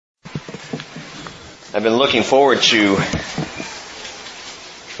I've been looking forward to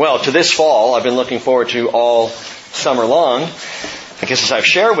this fall. I've been looking forward to all summer long. I guess as I've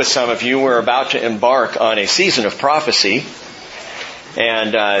shared with some of you, we're about to embark on a season of prophecy,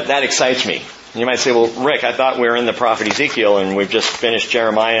 and that excites me. You might say, well, Rick, I thought we were in the prophet Ezekiel, and we've just finished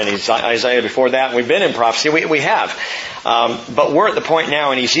Jeremiah and Isaiah before that, and we've been in prophecy. We have. But we're at the point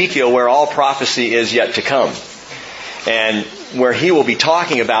now in Ezekiel where all prophecy is yet to come. And where He will be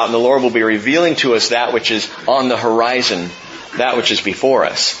talking about, and the Lord will be revealing to us that which is on the horizon, that which is before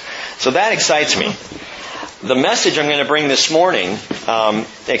us. So that excites me. The message I'm going to bring this morning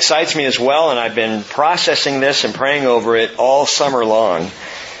excites me as well, and I've been processing this and praying over it all summer long.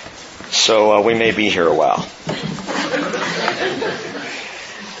 So we may be here a while.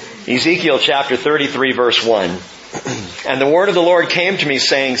 Ezekiel chapter 33, verse 1. And the word of the Lord came to me,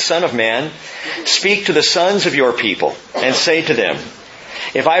 saying, Son of man, speak to the sons of your people, and say to them,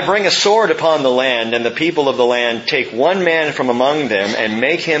 If I bring a sword upon the land, and the people of the land take one man from among them, and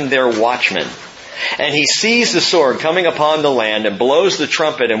make him their watchman, and he sees the sword coming upon the land, and blows the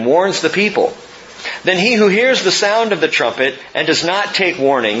trumpet, and warns the people, then he who hears the sound of the trumpet, and does not take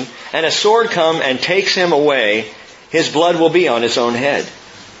warning, and a sword come and takes him away, his blood will be on his own head.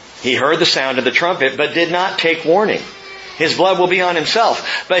 He heard the sound of the trumpet, but did not take warning. His blood will be on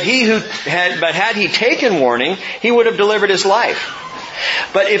himself. But had he taken warning, he would have delivered his life.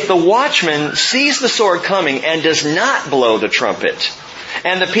 But if the watchman sees the sword coming and does not blow the trumpet,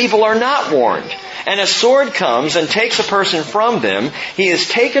 and the people are not warned, and a sword comes and takes a person from them, he is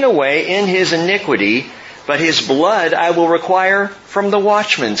taken away in his iniquity, but his blood I will require from the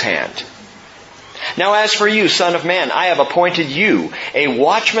watchman's hand. Now as for you, son of man, I have appointed you a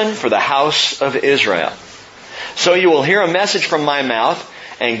watchman for the house of Israel. So you will hear a message from my mouth,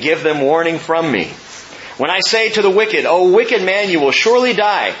 and give them warning from me. When I say to the wicked, O wicked man, you will surely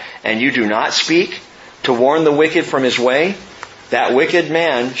die, and you do not speak to warn the wicked from his way, that wicked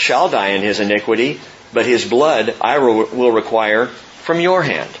man shall die in his iniquity, but his blood I will require from your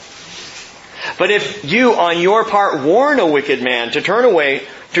hand. But if you on your part warn a wicked man to turn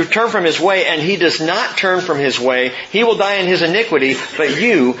from his way, and he does not turn from his way, he will die in his iniquity, but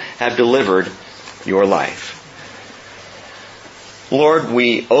you have delivered your life. Lord,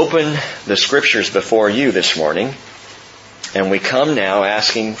 we open the Scriptures before you this morning, and we come now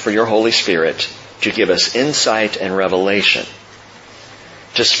asking for your Holy Spirit to give us insight and revelation,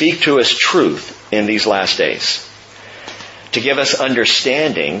 to speak to us truth in these last days, to give us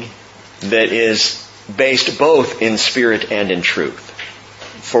understanding that is based both in spirit and in truth.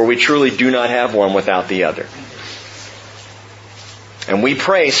 For we truly do not have one without the other. And we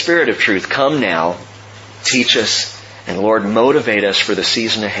pray, Spirit of truth, come now, teach us, and Lord, motivate us for the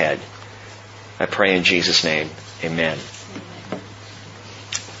season ahead. I pray in Jesus' name. Amen.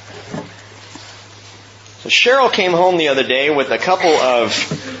 So Cheryl came home the other day with a couple of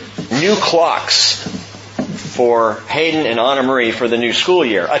new clocks for Hayden and Anna Marie for the new school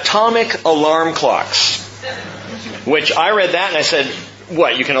year. Atomic alarm clocks. Which I read that and I said,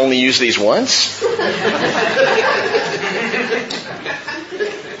 what, you can only use these once?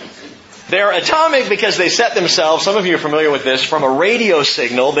 They're atomic because they set themselves, some of you are familiar with this, from a radio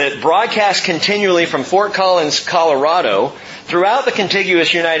signal that broadcasts continually from Fort Collins, Colorado, throughout the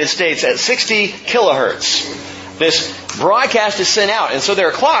contiguous United States at 60 kilohertz. This broadcast is sent out. And so there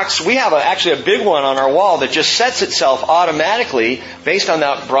are clocks. We have actually a big one on our wall that just sets itself automatically based on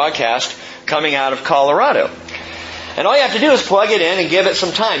that broadcast coming out of Colorado. And all you have to do is plug it in and give it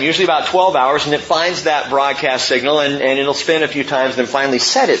some time, usually about 12 hours, and it finds that broadcast signal and it'll spin a few times and then finally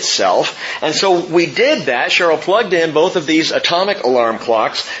set itself. And so we did that. Cheryl plugged in both of these atomic alarm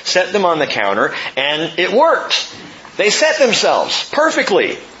clocks, set them on the counter, and it worked. They set themselves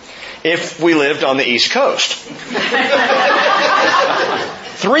perfectly if we lived on the East Coast.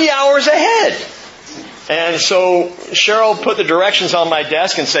 3 hours ahead. And so Cheryl put the directions on my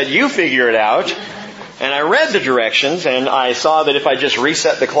desk and said, you figure it out. And I read the directions, and I saw that if I just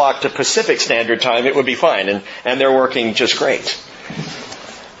reset the clock to Pacific Standard Time, it would be fine. And they're working just great.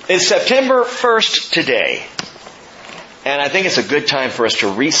 It's September 1st today. And I think it's a good time for us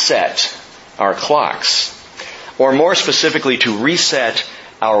to reset our clocks. Or more specifically, to reset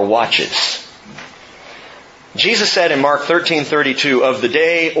our watches. Jesus said in Mark 13:32, of the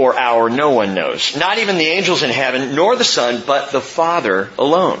day or hour no one knows. Not even the angels in heaven, nor the Son, but the Father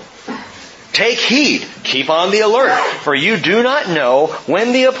alone. Take heed, keep on the alert, for you do not know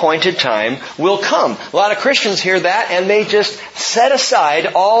when the appointed time will come. A lot of Christians hear that and they just set aside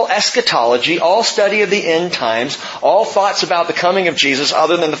all eschatology, all study of the end times, all thoughts about the coming of Jesus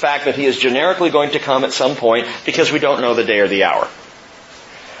other than the fact that He is generically going to come at some point because we don't know the day or the hour.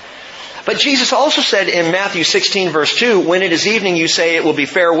 But Jesus also said in Matthew 16 verse 2, when it is evening you say it will be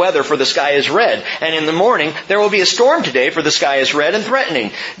fair weather for the sky is red. And in the morning there will be a storm today for the sky is red and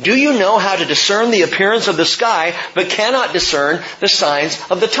threatening. Do you know how to discern the appearance of the sky but cannot discern the signs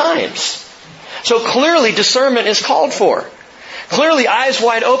of the times? So clearly discernment is called for. Clearly eyes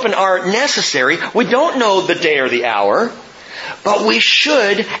wide open are necessary. We don't know the day or the hour, but we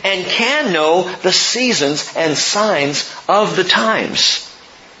should and can know the seasons and signs of the times.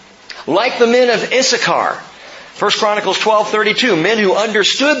 Like the men of Issachar, 1 Chronicles 12:32, men who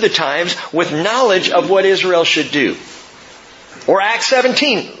understood the times with knowledge of what Israel should do. Or Acts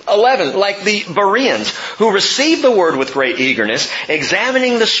 17:11, like the Bereans, who received the word with great eagerness,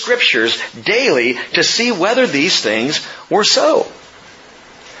 examining the Scriptures daily to see whether these things were so.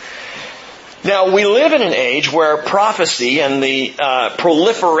 Now, we live in an age where prophecy and the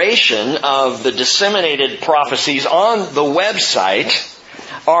proliferation of the disseminated prophecies on the website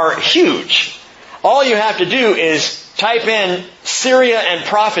are huge. All you have to do is type in Syria and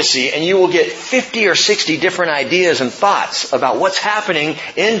prophecy and you will get 50 or 60 different ideas and thoughts about what's happening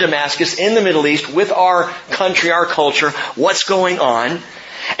in Damascus, in the Middle East, with our country, our culture, what's going on.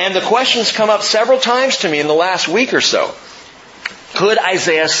 And the questions come up several times to me in the last week or so. Could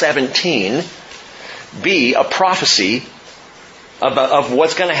Isaiah 17 be a prophecy of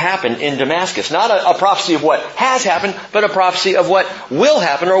what's going to happen in Damascus? Not a prophecy of what has happened, but a prophecy of what will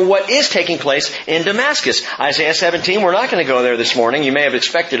happen or what is taking place in Damascus. Isaiah 17, we're not going to go there this morning. You may have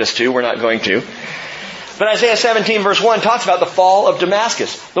expected us to. We're not going to. But Isaiah 17 verse 1 talks about the fall of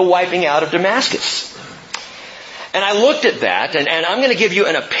Damascus, the wiping out of Damascus. And I looked at that, and I'm going to give you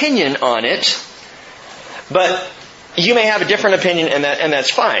an opinion on it, but you may have a different opinion, and that's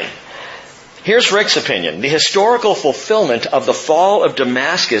fine. Here's Rick's opinion. The historical fulfillment of the fall of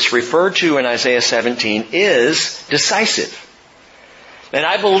Damascus referred to in Isaiah 17 is decisive. And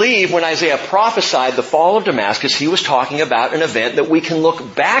I believe when Isaiah prophesied the fall of Damascus, he was talking about an event that we can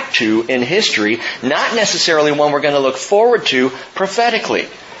look back to in history, not necessarily one we're going to look forward to prophetically.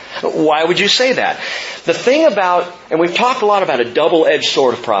 Why would you say that? The thing about, and we've talked a lot about a double-edged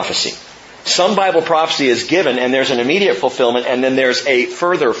sword of prophecy. Some Bible prophecy is given and there's an immediate fulfillment and then there's a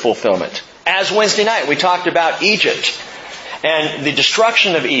further fulfillment. As Wednesday night, we talked about Egypt and the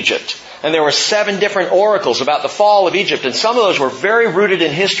destruction of Egypt. And there were 7 different oracles about the fall of Egypt. And some of those were very rooted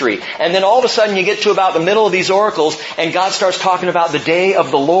in history. And then all of a sudden you get to about the middle of these oracles and God starts talking about the day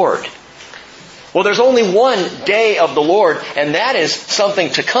of the Lord. Well, there's only one day of the Lord, and that is something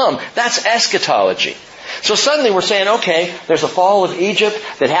to come. That's eschatology. So suddenly we're saying, okay, there's a fall of Egypt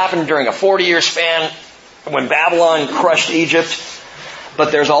that happened during a 40-year span when Babylon crushed Egypt.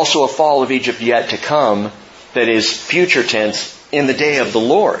 But there's also a fall of Egypt yet to come that is future tense in the day of the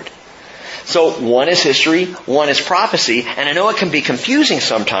Lord. So one is history, one is prophecy, and I know it can be confusing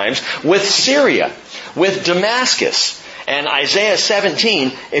sometimes with Syria, with Damascus. And Isaiah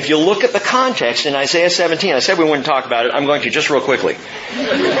 17, if you look at the context in Isaiah 17, I said we wouldn't talk about it, I'm going to just real quickly.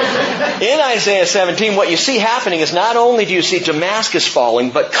 In Isaiah 17, what you see happening is not only do you see Damascus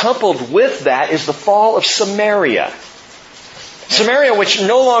falling, but coupled with that is the fall of Samaria. Samaria, which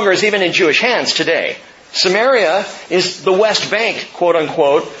no longer is even in Jewish hands today. Samaria is the West Bank, quote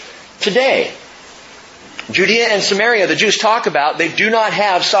unquote, today. Judea and Samaria, the Jews talk about, they do not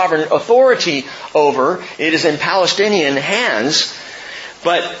have sovereign authority over. It is in Palestinian hands.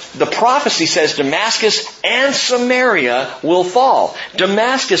 But the prophecy says Damascus and Samaria will fall.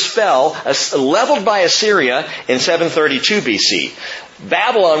 Damascus fell, leveled by Assyria in 732 BC.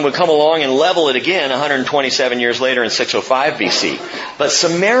 Babylon would come along and level it again 127 years later in 605 BC. But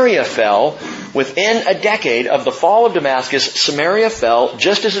Samaria fell within a decade of the fall of Damascus. Samaria fell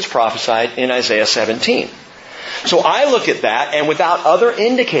just as it's prophesied in Isaiah 17. So I look at that, and without other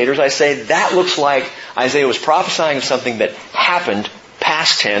indicators, I say that looks like Isaiah was prophesying of something that happened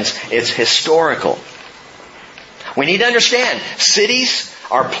past tense. It's historical. We need to understand, cities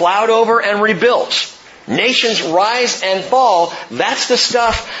are plowed over and rebuilt. Nations rise and fall. That's the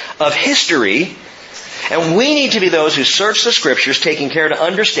stuff of history. And we need to be those who search the Scriptures, taking care to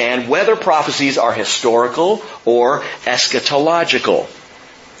understand whether prophecies are historical or eschatological.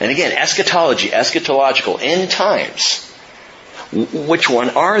 And again, eschatological, end times. Which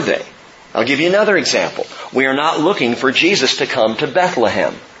one are they? I'll give you another example. We are not looking for Jesus to come to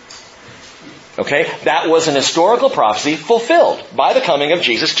Bethlehem. Okay? That was an historical prophecy fulfilled by the coming of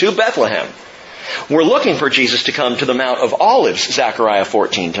Jesus to Bethlehem. We're looking for Jesus to come to the Mount of Olives, Zechariah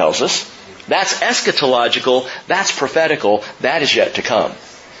 14 tells us. That's eschatological, that's prophetical, that is yet to come.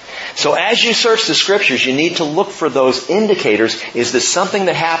 So as you search the Scriptures, you need to look for those indicators. Is this something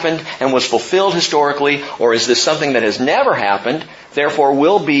that happened and was fulfilled historically, or is this something that has never happened, therefore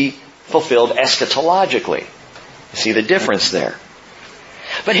will be fulfilled eschatologically. You see the difference there.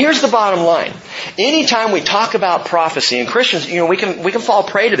 But here's the bottom line. Anytime we talk about prophecy, and Christians, we can fall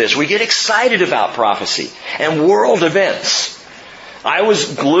prey to this. We get excited about prophecy and world events. I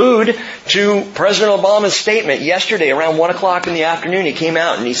was glued to President Obama's statement yesterday around 1 o'clock in the afternoon. He came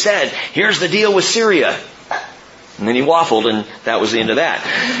out and he said, here's the deal with Syria. And then he waffled, and that was the end of that.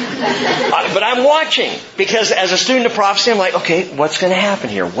 But I'm watching, because as a student of prophecy, I'm like, okay, what's going to happen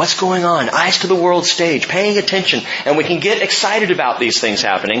here? What's going on? Eyes to the world stage, paying attention. And we can get excited about these things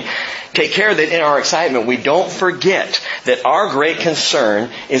happening. Take care that in our excitement, we don't forget that our great concern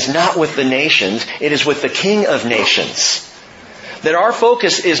is not with the nations, it is with the King of nations. That our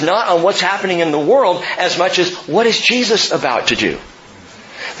focus is not on what's happening in the world as much as what is Jesus about to do.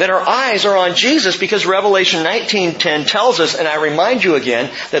 That our eyes are on Jesus, because Revelation 19:10 tells us, and I remind you again,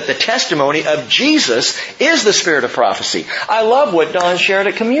 that the testimony of Jesus is the spirit of prophecy. I love what Don shared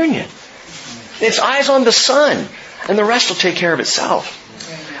at communion. It's eyes on the Son, and the rest will take care of itself.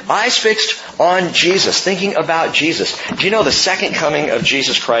 Eyes fixed on Jesus, thinking about Jesus. Do you know the second coming of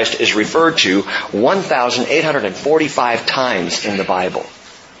Jesus Christ is referred to 1,845 times in the Bible?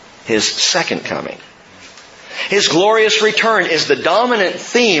 His second coming. His glorious return is the dominant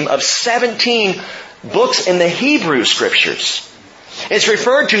theme of 17 books in the Hebrew Scriptures. It's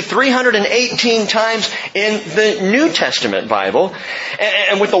referred to 318 times in the New Testament Bible.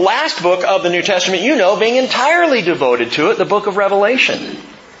 And with the last book of the New Testament, being entirely devoted to it, the book of Revelation.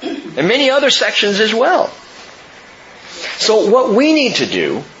 And many other sections as well. So what we need to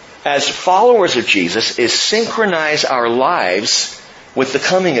do as followers of Jesus is synchronize our lives with the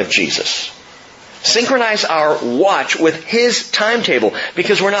coming of Jesus. Synchronize our watch with His timetable,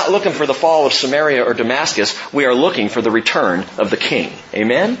 because we're not looking for the fall of Samaria or Damascus. We are looking for the return of the King.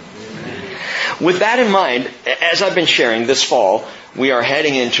 Amen? With that in mind, as I've been sharing this fall, we are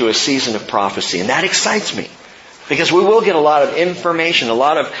heading into a season of prophecy, and that excites me. Because we will get a lot of information, a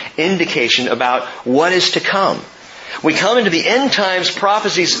lot of indication about what is to come. We come into the end times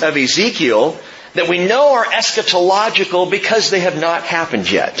prophecies of Ezekiel that we know are eschatological because they have not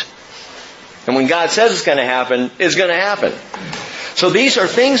happened yet. And when God says it's going to happen, it's going to happen. So these are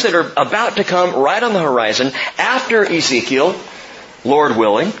things that are about to come right on the horizon. After Ezekiel, Lord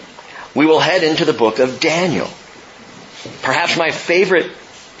willing, we will head into the book of Daniel. Perhaps my favorite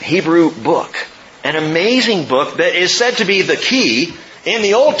Hebrew book. An amazing book that is said to be the key in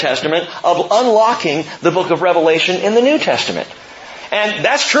the Old Testament of unlocking the book of Revelation in the New Testament. And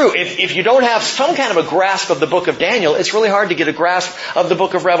that's true. If you don't have some kind of a grasp of the book of Daniel, it's really hard to get a grasp of the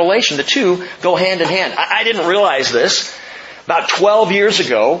book of Revelation. The two go hand in hand. I didn't realize this. About 12 years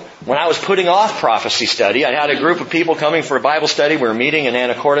ago, when I was putting off prophecy study, I had a group of people coming for a Bible study. We were meeting in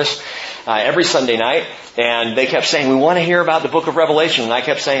Anacortes every Sunday night, and they kept saying, we want to hear about the book of Revelation. And I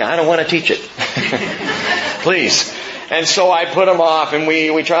kept saying, I don't want to teach it. Please. And so I put them off, and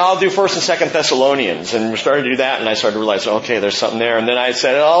we try. I'll do 1st and 2nd Thessalonians, and we started to do that, and I started to realize, okay, there's something there. And then I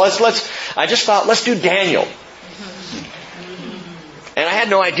said, I just thought, let's do Daniel. And I had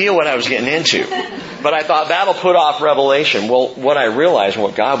no idea what I was getting into. But I thought, that'll put off Revelation. Well, what I realized and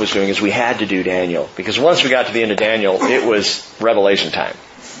what God was doing is we had to do Daniel. Because once we got to the end of Daniel, it was Revelation time.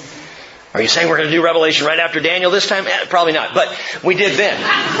 Are you saying we're going to do Revelation right after Daniel this time? Probably not. But we did then.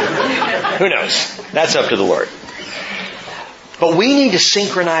 Who knows? That's up to the Lord. But we need to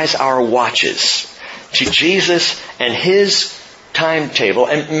synchronize our watches to Jesus and His timetable.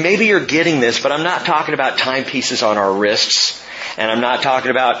 And maybe you're getting this, but I'm not talking about timepieces on our wrists. And I'm not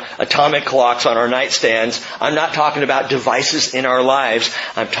talking about atomic clocks on our nightstands. I'm not talking about devices in our lives.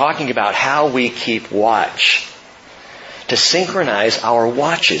 I'm talking about how we keep watch. To synchronize our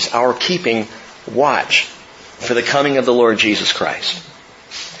watches, our keeping watch for the coming of the Lord Jesus Christ.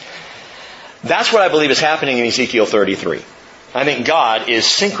 That's what I believe is happening in Ezekiel 33. I think God is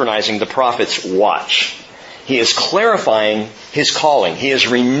synchronizing the prophet's watch. He is clarifying his calling. He is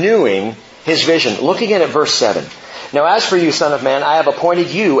renewing his vision. Look again at verse 7. Now as for you, son of man, I have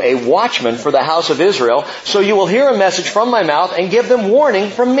appointed you a watchman for the house of Israel, so you will hear a message from my mouth and give them warning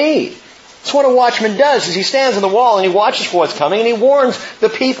from me. That's what a watchman does, is he stands on the wall and he watches for what's coming and he warns the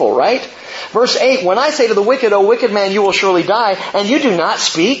people, right? Verse 8, when I say to the wicked, O wicked man, you will surely die, and you do not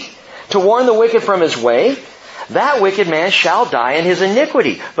speak to warn the wicked from his way, that wicked man shall die in his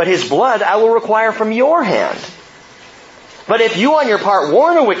iniquity, but his blood I will require from your hand. But if you on your part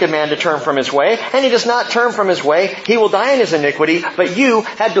warn a wicked man to turn from his way, and he does not turn from his way, he will die in his iniquity, but you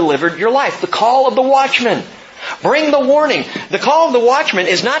have delivered your life. The call of the watchman. Bring the warning. The call of the watchman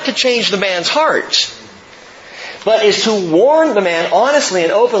is not to change the man's heart, but is to warn the man honestly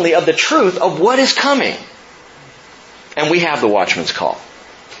and openly of the truth of what is coming. And we have the watchman's call.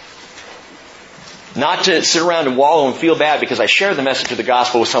 Not to sit around and wallow and feel bad because I shared the message of the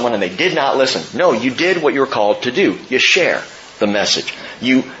gospel with someone and they did not listen. No, you did what you were called to do. You share the message.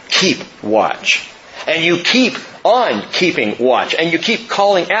 You keep watch. And you keep on keeping watch. And you keep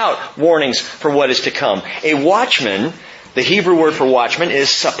calling out warnings for what is to come. A watchman, the Hebrew word for watchman is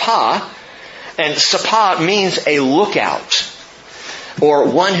sapah. And sapah means a lookout. Or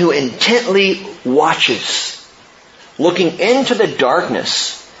one who intently watches. Looking into the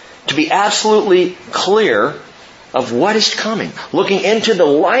darkness to be absolutely clear of what is coming. Looking into the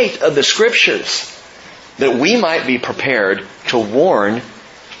light of the Scriptures that we might be prepared to warn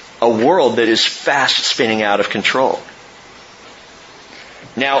a world that is fast spinning out of control.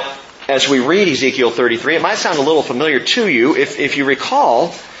 Now, as we read Ezekiel 33, it might sound a little familiar to you. If you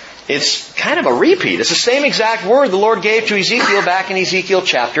recall, it's kind of a repeat. It's the same exact word the Lord gave to Ezekiel back in Ezekiel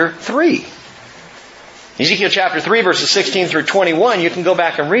chapter 3. Ezekiel chapter 3 verses 16 through 21, you can go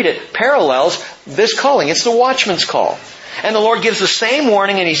back and read it, parallels this calling. It's the watchman's call. And the Lord gives the same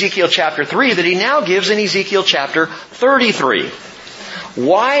warning in Ezekiel chapter 3 that He now gives in Ezekiel chapter 33.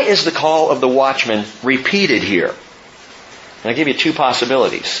 Why is the call of the watchman repeated here? And I'll give you two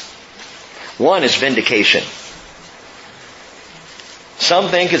possibilities. One is vindication. Some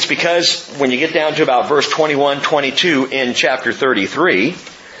think it's because when you get down to about verse 21, 22 in chapter 33,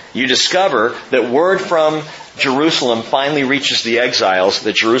 you discover that word from Jerusalem finally reaches the exiles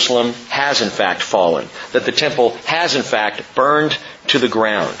that Jerusalem has in fact fallen, that the temple has in fact burned to the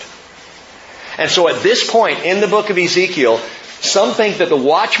ground. And so at this point in the book of Ezekiel, some think that the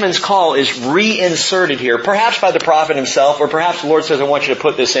watchman's call is reinserted here, perhaps by the prophet himself, or perhaps the Lord says, I want you to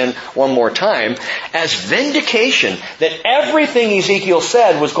put this in one more time, as vindication that everything Ezekiel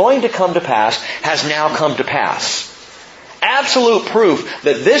said was going to come to pass has now come to pass. Absolute proof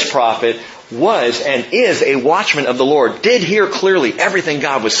that this prophet was and is a watchman of the Lord, did hear clearly everything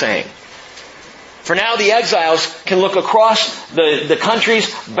God was saying. For now the exiles can look across the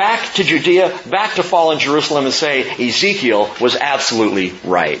countries, back to Judea, back to fallen Jerusalem and say, Ezekiel was absolutely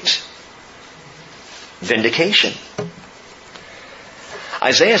right. Vindication.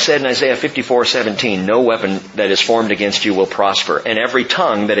 Isaiah said in Isaiah 54:17, no weapon that is formed against you will prosper, and every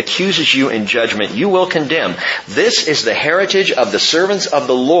tongue that accuses you in judgment you will condemn. This is the heritage of the servants of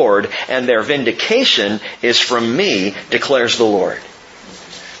the Lord, and their vindication is from me, declares the Lord.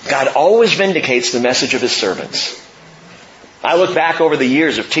 God always vindicates the message of His servants. I look back over the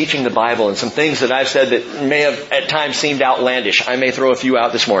years of teaching the Bible and some things that I've said that may have at times seemed outlandish. I may throw a few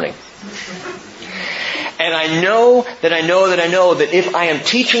out this morning. And I know that if I am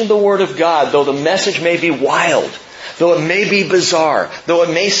teaching the Word of God, though the message may be wild, though it may be bizarre, though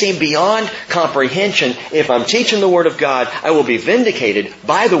it may seem beyond comprehension, if I'm teaching the Word of God, I will be vindicated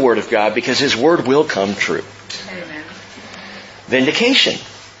by the Word of God because His Word will come true. Amen. Vindication.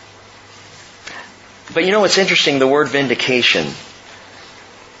 But you know what's interesting? The word vindication.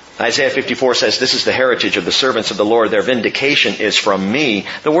 Isaiah 54 says, this is the heritage of the servants of the Lord. Their vindication is from me.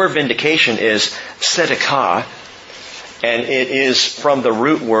 The word vindication is tzedakah, and it is from the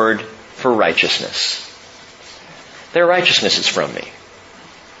root word for righteousness. Their righteousness is from me.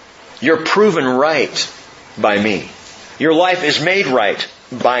 You're proven right by me. Your life is made right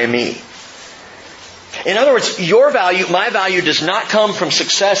by me. In other words, your value, my value, does not come from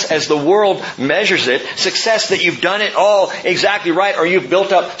success as the world measures it. Success that you've done it all exactly right or you've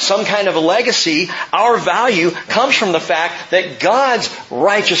built up some kind of a legacy. Our value comes from the fact that God's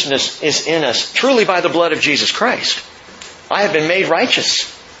righteousness is in us, truly by the blood of Jesus Christ. I have been made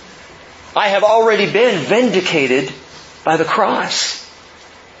righteous. I have already been vindicated by the cross.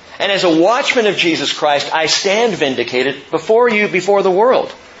 And as a watchman of Jesus Christ, I stand vindicated before you, before the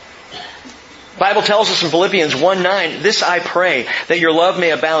world. The Bible tells us in Philippians 1:9, this I pray, that your love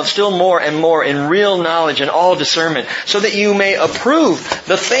may abound still more and more in real knowledge and all discernment, so that you may approve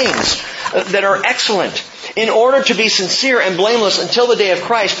the things that are excellent, in order to be sincere and blameless until the day of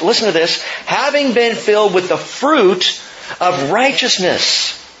Christ. Listen to this, having been filled with the fruit of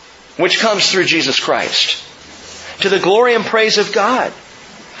righteousness, which comes through Jesus Christ, to the glory and praise of God.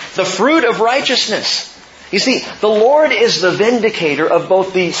 The fruit of righteousness. You see, the Lord is the vindicator of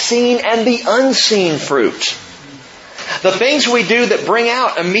both the seen and the unseen fruit. The things we do that bring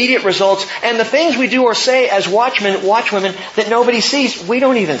out immediate results, and the things we do or say as watchmen, watchwomen, that nobody sees, we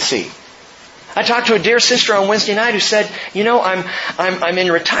don't even see. I talked to a dear sister on Wednesday night who said, you know, I'm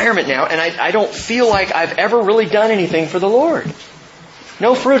in retirement now, and I don't feel like I've ever really done anything for the Lord.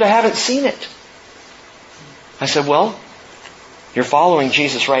 No fruit, I haven't seen it. I said, well, you're following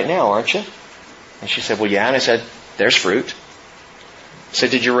Jesus right now, aren't you? And she said, well, yeah. And I said, there's fruit. I said,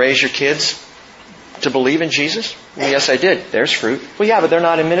 did you raise your kids to believe in Jesus? Well, yes, I did. There's fruit. Well, yeah, but they're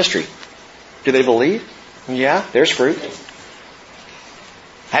not in ministry. Do they believe? Yeah, there's fruit.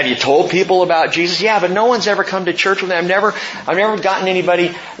 Have you told people about Jesus? Yeah, but no one's ever come to church with me. I've never gotten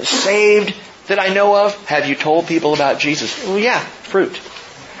anybody saved that I know of. Have you told people about Jesus? Well, yeah, fruit.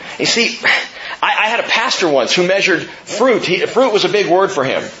 You see, I had a pastor once who measured fruit. Fruit was a big word for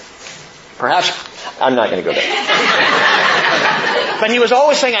him. Perhaps, I'm not going to go there. But he was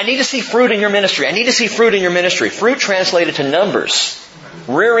always saying, I need to see fruit in your ministry. I need to see fruit in your ministry. Fruit translated to numbers.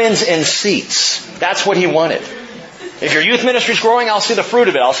 Rear ends and seats. That's what he wanted. If your youth ministry is growing, I'll see the fruit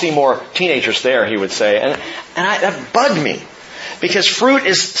of it. I'll see more teenagers there, he would say. And that bugged me. Because fruit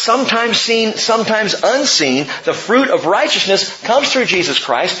is sometimes seen, sometimes unseen. The fruit of righteousness comes through Jesus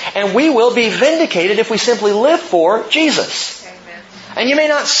Christ, and we will be vindicated if we simply live for Jesus. Amen. And you may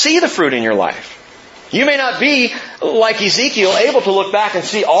not see the fruit in your life. You may not be, like Ezekiel, able to look back and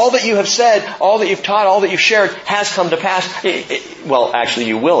see all that you have said, all that you've taught, all that you've shared has come to pass. Well, actually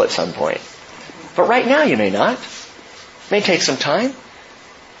you will at some point. But right now you may not. It may take some time.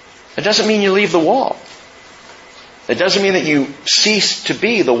 It doesn't mean you leave the wall. It doesn't mean that you cease to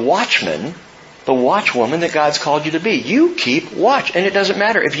be the watchman, the watchwoman that God's called you to be. You keep watch. And it doesn't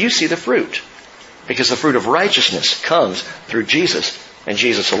matter if you see the fruit. Because the fruit of righteousness comes through Jesus and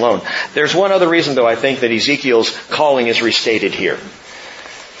Jesus alone. There's one other reason, though, I think that Ezekiel's calling is restated here.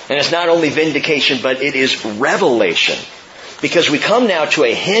 And it's not only vindication, but it is revelation. Because we come now to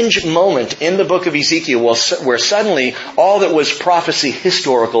a hinge moment in the book of Ezekiel where suddenly all that was prophecy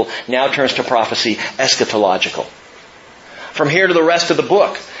historical now turns to prophecy eschatological. From here to the rest of the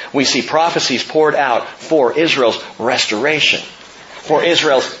book, we see prophecies poured out for Israel's restoration, for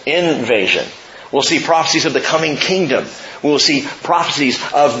Israel's invasion. We'll see prophecies of the coming kingdom. We'll see prophecies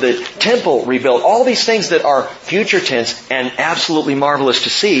of the temple rebuilt. All these things that are future tense and absolutely marvelous to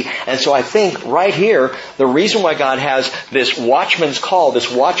see. And so I think right here, the reason why God has this watchman's call,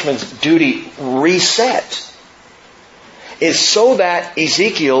 this watchman's duty reset, is so that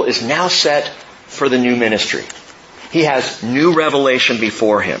Ezekiel is now set for the new ministry. He has new revelation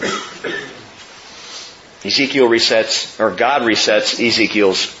before him. Ezekiel resets, or God resets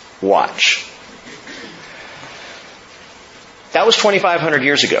Ezekiel's watch. That was 2,500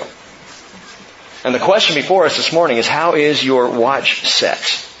 years ago. And the question before us this morning is, how is your watch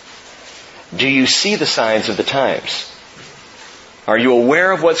set? Do you see the signs of the times? Are you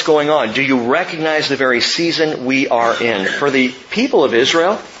aware of what's going on? Do you recognize the very season we are in? For the people of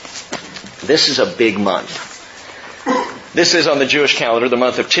Israel, this is a big month. This is on the Jewish calendar, the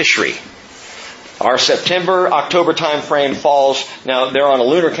month of Tishri. Our September, October time frame falls. Now, they're on a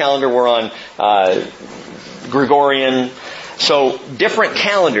lunar calendar. We're on Gregorian. So, different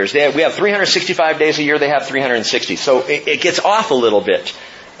calendars. We have 365 days a year. They have 360. So, it gets off a little bit.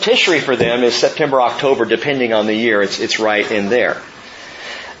 Tishri for them is September, October, depending on the year. It's right in there.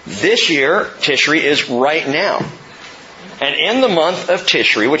 This year, Tishri is right now. And in the month of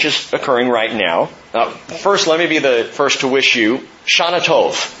Tishri, which is occurring right now, first let me be the first to wish you Shana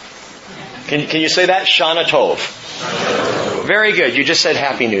Tov. Can you say that? Shana Tov. Very good. You just said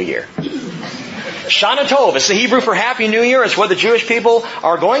Happy New Year. Shana Tov. It's the Hebrew for Happy New Year. It's what the Jewish people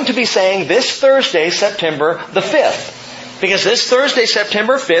are going to be saying this Thursday, September the 5th. Because this Thursday,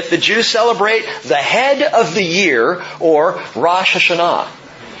 September 5th, the Jews celebrate the head of the year, or Rosh Hashanah.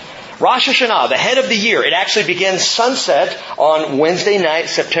 Rosh Hashanah, the head of the year. It actually begins sunset on Wednesday night,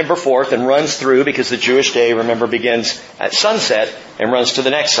 September 4th, and runs through, because the Jewish day, remember, begins at sunset and runs to the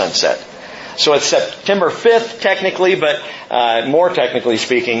next sunset. So it's September 5th, technically, but more technically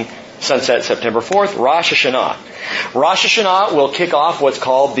speaking, sunset September 4th, Rosh Hashanah. Rosh Hashanah will kick off what's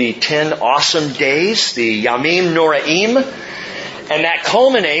called the 10 awesome days, the Yamim Noraim, and that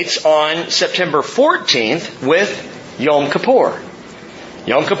culminates on September 14th with Yom Kippur.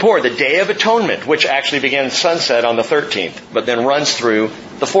 Yom Kippur, the Day of Atonement, which actually begins sunset on the 13th, but then runs through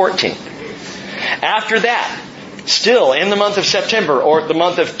the 14th. After that, still in the month of September, or the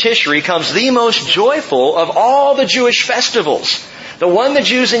month of Tishri, comes the most joyful of all the Jewish festivals. The one the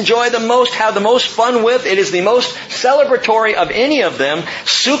Jews enjoy the most, have the most fun with. It is the most celebratory of any of them,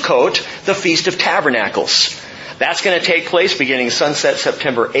 Sukkot, the Feast of Tabernacles. That's going to take place beginning sunset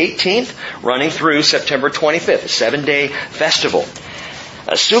September 18th, running through September 25th, a 7-day festival.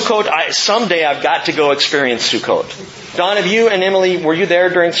 Sukkot, someday I've got to go experience Sukkot. Don, have you and Emily, were you there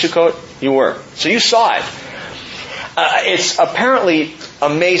during Sukkot? You were. So you saw it. It's apparently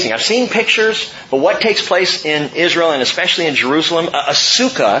amazing. I've seen pictures, but what takes place in Israel and especially in Jerusalem, a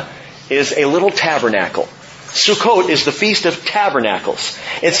sukkah is a little tabernacle. Sukkot is the Feast of Tabernacles.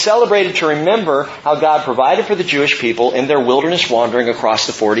 It's celebrated to remember how God provided for the Jewish people in their wilderness wandering across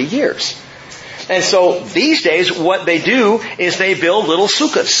the 40 years. And so these days, what they do is they build little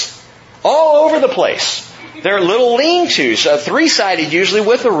sukkahs. all over the place. They're little lean-tos, three-sided usually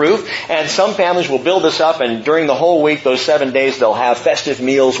with a roof, and some families will build this up, and during the whole week, those 7 days, they'll have festive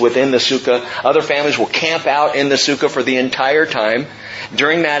meals within the sukkah. Other families will camp out in the sukkah for the entire time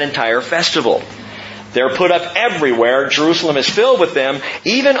during that entire festival. They're put up everywhere. Jerusalem is filled with them.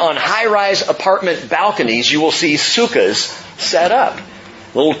 Even on high-rise apartment balconies, you will see sukkahs set up.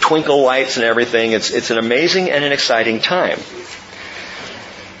 Little twinkle lights and everything. It's an amazing and an exciting time.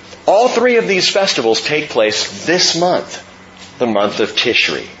 All three of these festivals take place this month, the month of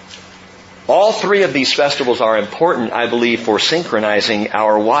Tishri. All three of these festivals are important, I believe, for synchronizing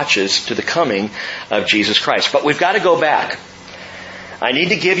our watches to the coming of Jesus Christ. But we've got to go back. I need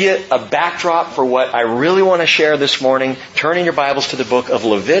to give you a backdrop for what I really want to share this morning. Turn in your Bibles to the book of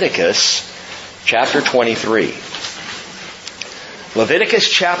Leviticus, chapter 23. Leviticus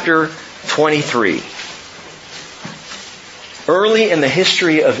chapter 23. Early in the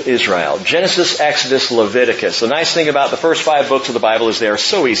history of Israel, Genesis, Exodus, Leviticus. The nice thing about the first 5 books of the Bible is they are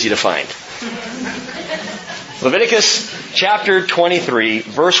so easy to find. Leviticus chapter 23,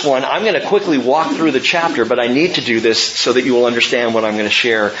 verse 1. I'm going to quickly walk through the chapter, but I need to do this so that you will understand what I'm going to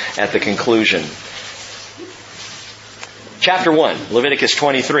share at the conclusion. Chapter 1, Leviticus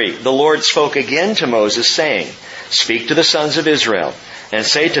 23. The Lord spoke again to Moses, saying, "Speak to the sons of Israel, and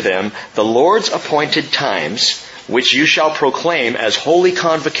say to them, the Lord's appointed times, which you shall proclaim as holy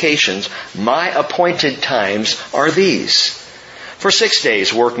convocations, my appointed times are these. For 6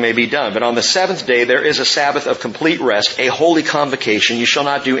 days work may be done, but on the 7th day there is a Sabbath of complete rest, a holy convocation. You shall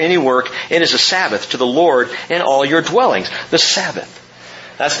not do any work. It is a Sabbath to the Lord in all your dwellings." The Sabbath.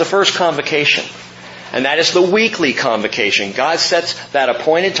 That's the first convocation. And that is the weekly convocation. God sets that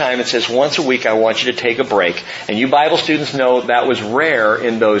appointed time and says, once a week I want you to take a break. And you Bible students know that was rare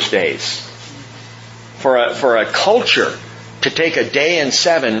in those days. For a culture to take a day in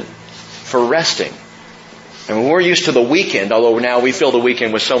 7 for resting. And we're used to the weekend, although now we fill the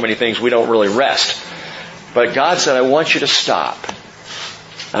weekend with so many things we don't really rest. But God said, I want you to stop.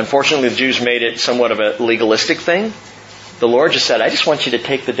 Unfortunately, the Jews made it somewhat of a legalistic thing. The Lord just said, I just want you to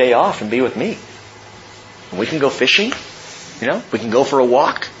take the day off and be with me. And we can go fishing. We can go for a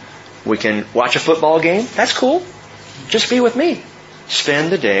walk. We can watch a football game. That's cool. Just be with me.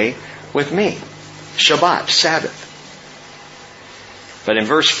 Spend the day with me. Shabbat, Sabbath. But in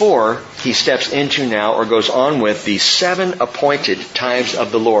verse 4, he steps into now, or goes on with, the 7 appointed times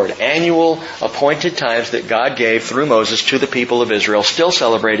of the Lord. Annual appointed times that God gave through Moses to the people of Israel, still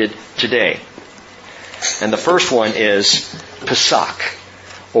celebrated today. And the first one is Pesach,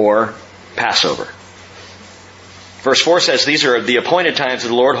 or Passover. Verse 4 says, "These are the appointed times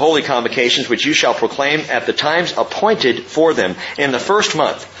of the Lord, holy convocations, which you shall proclaim at the times appointed for them. In the first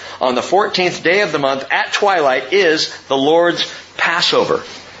month, on the 14th day of the month, at twilight, is the Lord's Passover."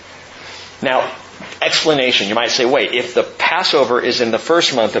 Now, explanation. You might say, wait, if the Passover is in the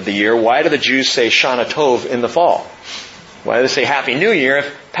first month of the year, why do the Jews say Shana Tov in the fall? Why do they say Happy New Year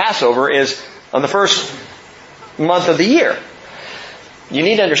if Passover is on the first month of the year? You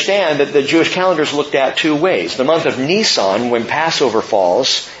need to understand that the Jewish calendar is looked at 2 ways. The month of Nisan, when Passover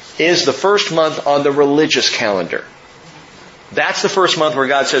falls, is the first month on the religious calendar. That's the first month where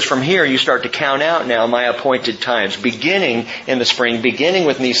God says, from here you start to count out now my appointed times. Beginning in the spring, beginning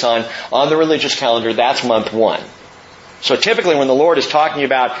with Nisan, on the religious calendar, that's month 1. So typically when the Lord is talking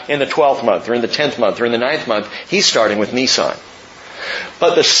about in the 12th month, or in the 10th month, or in the 9th month, He's starting with Nisan.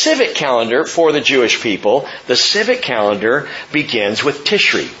 But the civic calendar for the Jewish people, the civic calendar begins with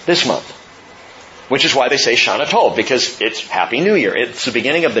Tishri, this month. Which is why they say Shana Tov, because it's Happy New Year. It's the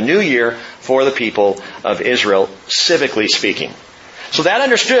beginning of the new year for the people of Israel, civically speaking. So that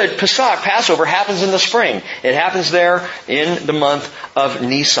understood, Pesach, Passover, happens in the spring. It happens there in the month of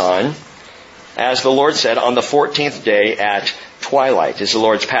Nisan, as the Lord said, on the 14th day at twilight is the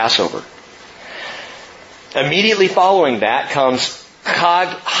Lord's Passover. Immediately following that comes Chag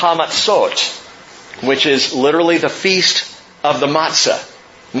HaMatzot, which is literally the feast of the matzah.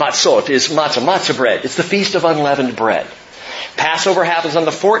 Matzot is matzah bread. It's the feast of unleavened bread. Passover happens on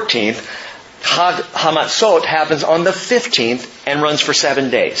the 14th. Chag HaMatzot happens on the 15th and runs for 7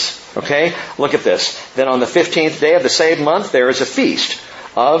 days. Okay? Look at this. Then on the 15th day of the same month, there is a feast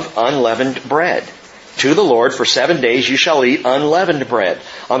of unleavened bread. To the Lord, for 7 days you shall eat unleavened bread.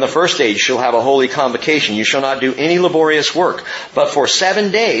 On the first day you shall have a holy convocation. You shall not do any laborious work. But for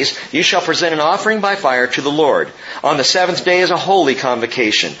 7 days you shall present an offering by fire to the Lord. On the 7th day is a holy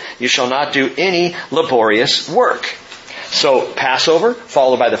convocation. You shall not do any laborious work. So Passover,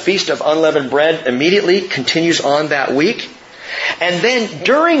 followed by the Feast of Unleavened Bread, immediately continues on that week. And then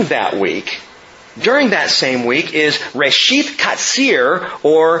during that week, during that same week, is Reshit Katsir,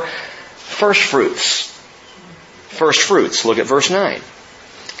 or First fruits. First fruits. Look at verse 9.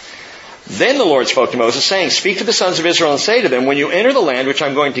 Then the Lord spoke to Moses, saying, speak to the sons of Israel and say to them, when you enter the land which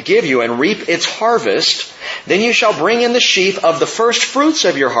I'm going to give you and reap its harvest, then you shall bring in the sheaf of the first fruits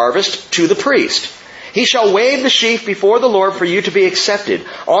of your harvest to the priest. He shall wave the sheaf before the Lord for you to be accepted.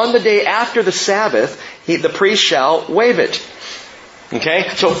 On the day after the Sabbath, the priest shall wave it. Okay?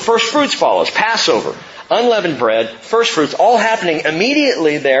 So first fruits follows. Passover, unleavened bread, first fruits, all happening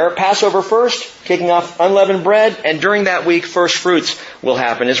immediately there. Passover first, kicking off unleavened bread, and during that week, first fruits will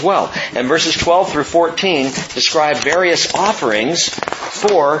happen as well. And verses 12 through 14 describe various offerings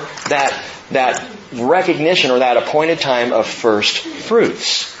for that recognition or that appointed time of first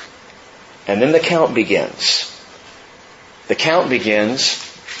fruits. And then the count begins. The count begins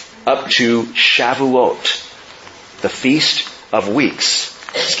up to Shavuot, the Feast of Weeks.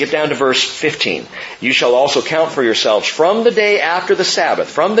 Skip down to verse 15. You shall also count for yourselves from the day after the Sabbath,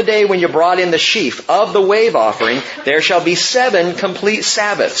 from the day when you brought in the sheaf of the wave offering, there shall be 7 complete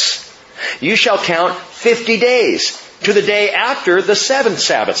Sabbaths. You shall count 50 days to the day after the 7th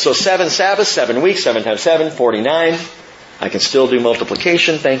Sabbath. So 7 Sabbaths, 7 weeks, 7 times 7, 49. I can still do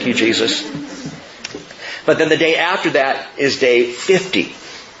multiplication. Thank you, Jesus. But then the day after that is day 50.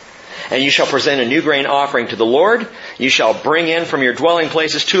 And you shall present a new grain offering to the Lord. You shall bring in from your dwelling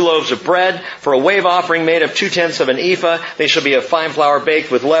places 2 loaves of bread for a wave offering made of 2/10 of an ephah. They shall be of fine flour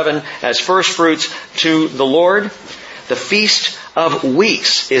baked with leaven as first fruits to the Lord. The Feast of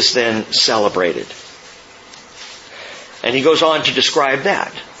Weeks is then celebrated. And he goes on to describe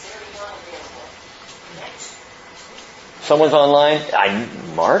that. Someone's online?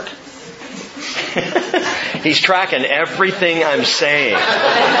 Mark? He's tracking everything I'm saying.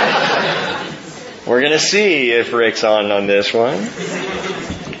 We're going to see if Rick's on this one.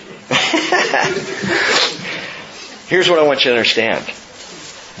 Here's what I want you to understand.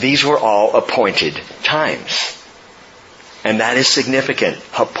 These were all appointed times. And that is significant.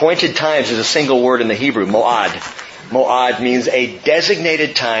 Appointed times is a single word in the Hebrew, mo'ad. Mo'ad means a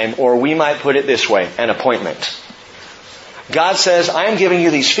designated time, or we might put it this way, an appointment. God says, I am giving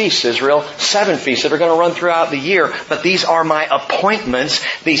you these feasts, Israel, 7 feasts that are going to run throughout the year, but these are my appointments.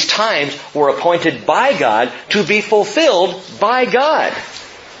 These times were appointed by God to be fulfilled by God.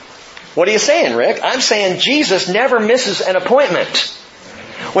 What are you saying, Rick? I'm saying Jesus never misses an appointment.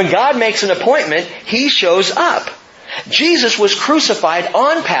 When God makes an appointment, He shows up. Jesus was crucified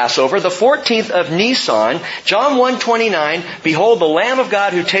on Passover, the 14th of Nisan. John 1:29, behold the Lamb of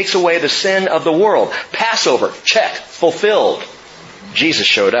God who takes away the sin of the world. Passover, check, fulfilled. Jesus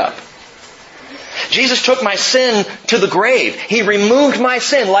showed up. Jesus took my sin to the grave. He removed my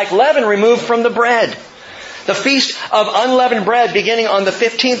sin like leaven removed from the bread. The Feast of Unleavened Bread beginning on the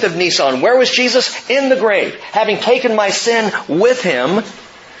 15th of Nisan. Where was Jesus? In the grave. Having taken my sin with Him.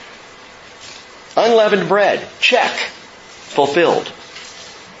 Unleavened bread, check, fulfilled.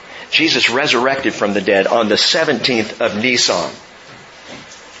 Jesus resurrected from the dead on the 17th of Nisan.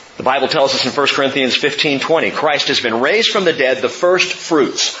 The Bible tells us in 1 Corinthians 15:20, Christ has been raised from the dead, the first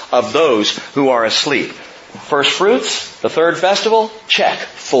fruits of those who are asleep. First fruits, the third festival, check,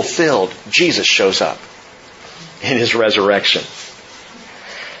 fulfilled. Jesus shows up in His resurrection.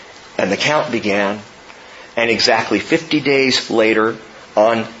 And the count began, and exactly 50 days later,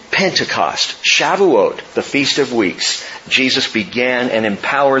 on Pentecost, Shavuot, the Feast of Weeks, Jesus began and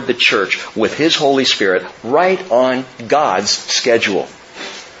empowered the church with His Holy Spirit right on God's schedule.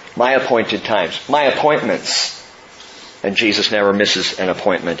 My appointed times, my appointments. And Jesus never misses an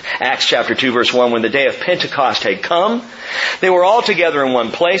appointment. Acts chapter 2 verse 1, when the day of Pentecost had come, they were all together in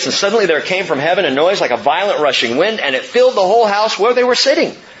one place, and suddenly there came from heaven a noise like a violent rushing wind, and it filled the whole house where they were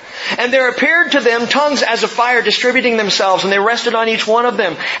sitting. And there appeared to them tongues as of fire distributing themselves, and they rested on each one of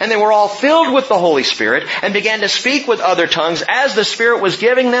them. And they were all filled with the Holy Spirit and began to speak with other tongues as the Spirit was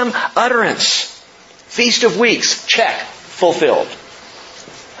giving them utterance. Feast of Weeks, check, fulfilled.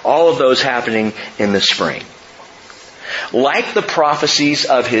 All of those happening in the spring. Like the prophecies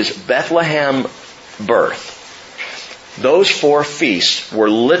of His Bethlehem birth, those 4 feasts were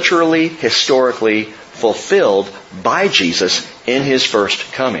literally, historically fulfilled by Jesus in His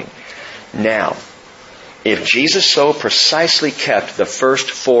first coming. Now, if Jesus so precisely kept the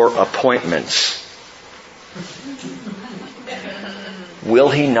first 4 appointments, will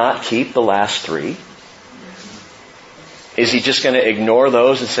He not keep the last 3? Is He just going to ignore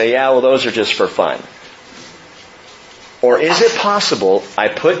those and say, yeah, well, those are just for fun? Or is it possible, I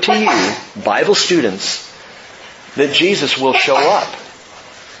put to you, Bible students, that Jesus will show up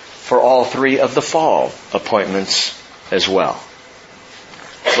for all 3 of the fall appointments as well?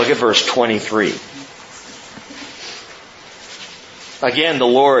 Look at verse 23. Again, the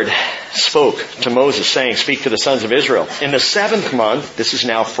Lord spoke to Moses, saying, speak to the sons of Israel. In the 7th month, this is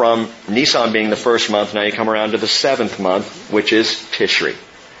now from Nisan being the first month, now you come around to the 7th month, which is Tishri.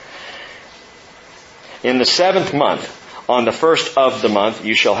 In the 7th month, on the first of the month,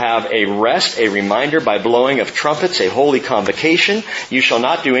 you shall have a rest, a reminder by blowing of trumpets, a holy convocation. You shall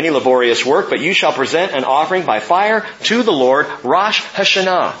not do any laborious work, but you shall present an offering by fire to the Lord, Rosh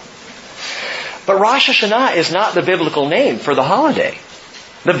Hashanah. But Rosh Hashanah is not the biblical name for the holiday.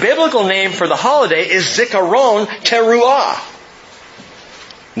 The biblical name for the holiday is Zikaron Teruah.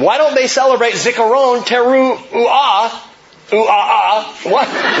 Why don't they celebrate Zikaron Teruah?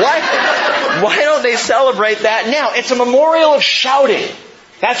 Why don't they celebrate that now? It's a memorial of shouting.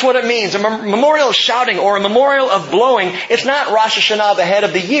 That's what it means. A memorial of shouting or a memorial of blowing. It's not Rosh Hashanah, the head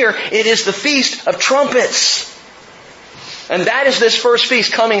of the year. It is the Feast of Trumpets. And that is this first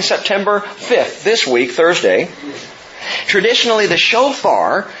feast coming September 5th, this week, Thursday. Traditionally, the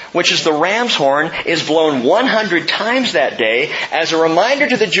shofar, which is the ram's horn, is blown 100 times that day as a reminder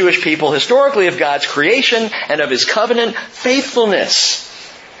to the Jewish people historically of God's creation and of His covenant faithfulness.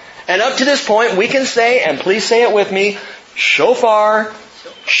 And up to this point, we can say, and please say it with me, shofar,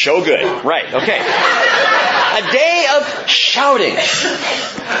 show good. Right, okay. A day of shouting.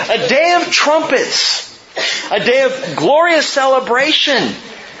 A day of trumpets. A day of glorious celebration.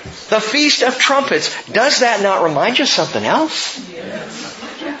 The Feast of Trumpets. Does that not remind you of something else?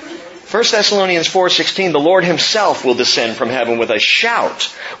 1 Thessalonians 4:16, the Lord Himself will descend from heaven with a shout,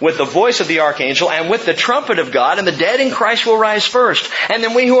 with the voice of the archangel, and with the trumpet of God, and the dead in Christ will rise first. And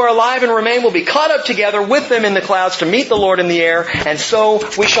then we who are alive and remain will be caught up together with them in the clouds to meet the Lord in the air, and so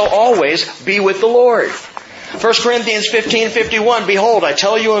we shall always be with the Lord. 1 Corinthians 15:51, behold, I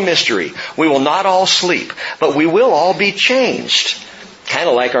tell you a mystery. We will not all sleep, but we will all be changed. Kind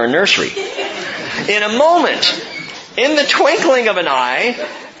of like our nursery. In a moment, in the twinkling of an eye,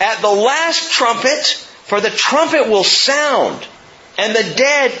 at the last trumpet, for the trumpet will sound, and the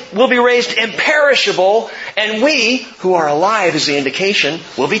dead will be raised imperishable, and we, who are alive is the indication,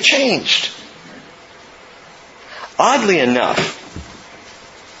 will be changed. Oddly enough,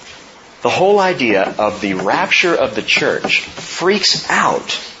 the whole idea of the rapture of the church freaks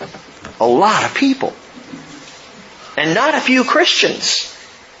out a lot of people. And not a few Christians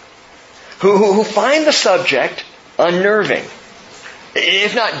who find the subject unnerving,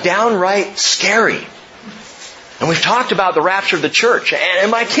 if not downright scary. And we've talked about the rapture of the church. And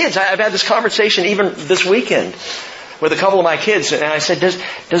my kids, I've had this conversation even this weekend with a couple of my kids. And I said,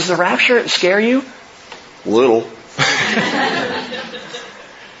 does the rapture scare you? Little.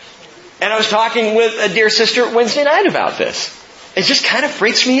 And I was talking with a dear sister Wednesday night about this. It just kind of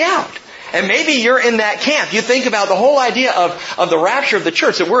freaks me out. And maybe you're in that camp. You think about the whole idea of the rapture of the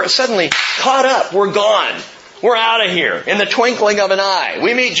church, that we're suddenly caught up, we're gone. We're out of here in the twinkling of an eye.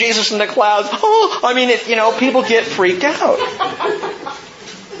 We meet Jesus in the clouds. People get freaked out.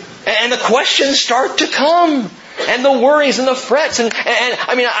 And the questions start to come. And the worries and the frets. And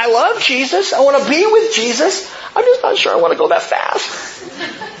I love Jesus. I want to be with Jesus. I'm just not sure I want to go that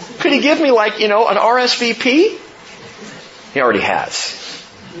fast. Could He give me an RSVP? He already has.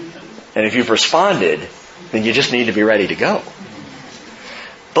 And if you've responded, then you just need to be ready to go.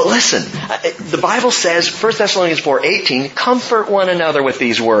 But listen, the Bible says, 1 Thessalonians 4:18, comfort one another with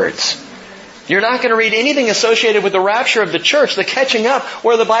these words. You're not going to read anything associated with the rapture of the church, the catching up,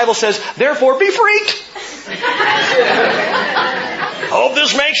 where the Bible says, therefore be freaked. Hope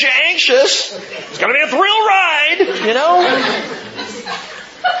this makes you anxious. It's going to be a thrill ride,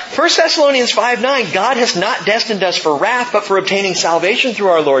 1 Thessalonians 5:9, God has not destined us for wrath, but for obtaining salvation through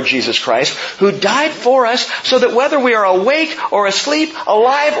our Lord Jesus Christ, who died for us, so that whether we are awake or asleep,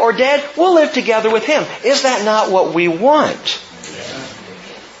 alive or dead, we'll live together with Him. Is that not what we want?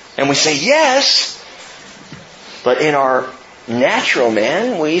 And we say yes, but in our natural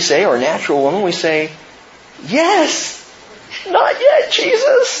man, we say, or natural woman, we say, yes, not yet,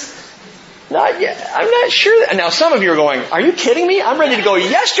 Jesus. Not yet. I'm not sure. Now some of you are going, are you kidding me? I'm ready to go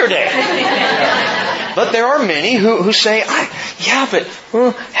yesterday. But there are many who say,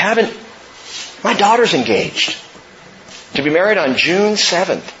 my daughter's engaged to be married on June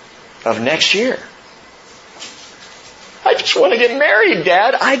 7th of next year. I just want to get married,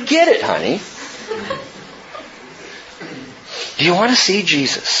 Dad. I get it, honey. Do you want to see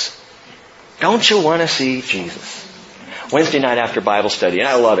Jesus? Don't you want to see Jesus? Wednesday night after Bible study, and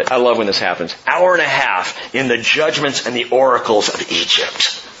I love it. I love when this happens. Hour and a half in the judgments and the oracles of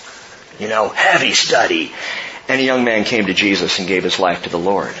Egypt. Heavy study. And a young man came to Jesus and gave his life to the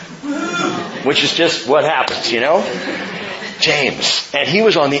Lord. Which is just what happens, James. And he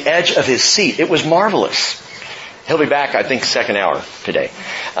was on the edge of his seat. It was marvelous. He'll be back, I think, second hour today.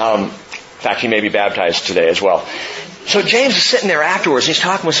 In fact, he may be baptized today as well. So James is sitting there afterwards, and he's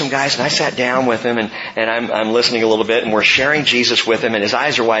talking with some guys, and I sat down with him, and I'm listening a little bit, and we're sharing Jesus with him, and his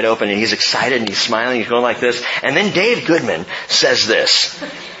eyes are wide open, and he's excited, and he's smiling, he's going like this. And then Dave Goodman says this.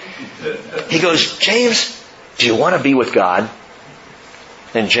 He goes, James, do you want to be with God?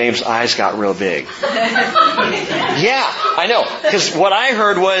 And James' eyes got real big. Yeah, I know. Because what I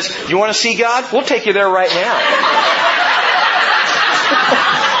heard was, you want to see God? We'll take you there right now.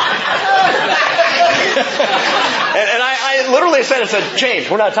 And I literally said, James,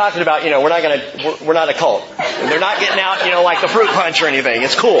 we're not talking about, we're not a cult. And they're not getting out, like the fruit punch or anything.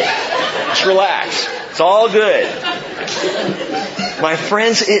 It's cool. Just relax. It's all good. My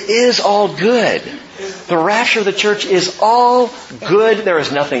friends, it is all good. The rapture of the church is all good. There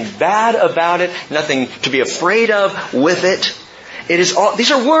is nothing bad about it, nothing to be afraid of with it. It is all, these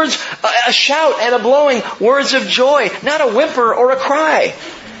are words, a shout and a blowing, words of joy, not a whimper or a cry.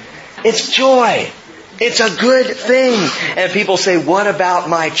 It's joy. It's a good thing. And people say, what about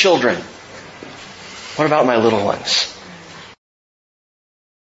my children? What about my little ones?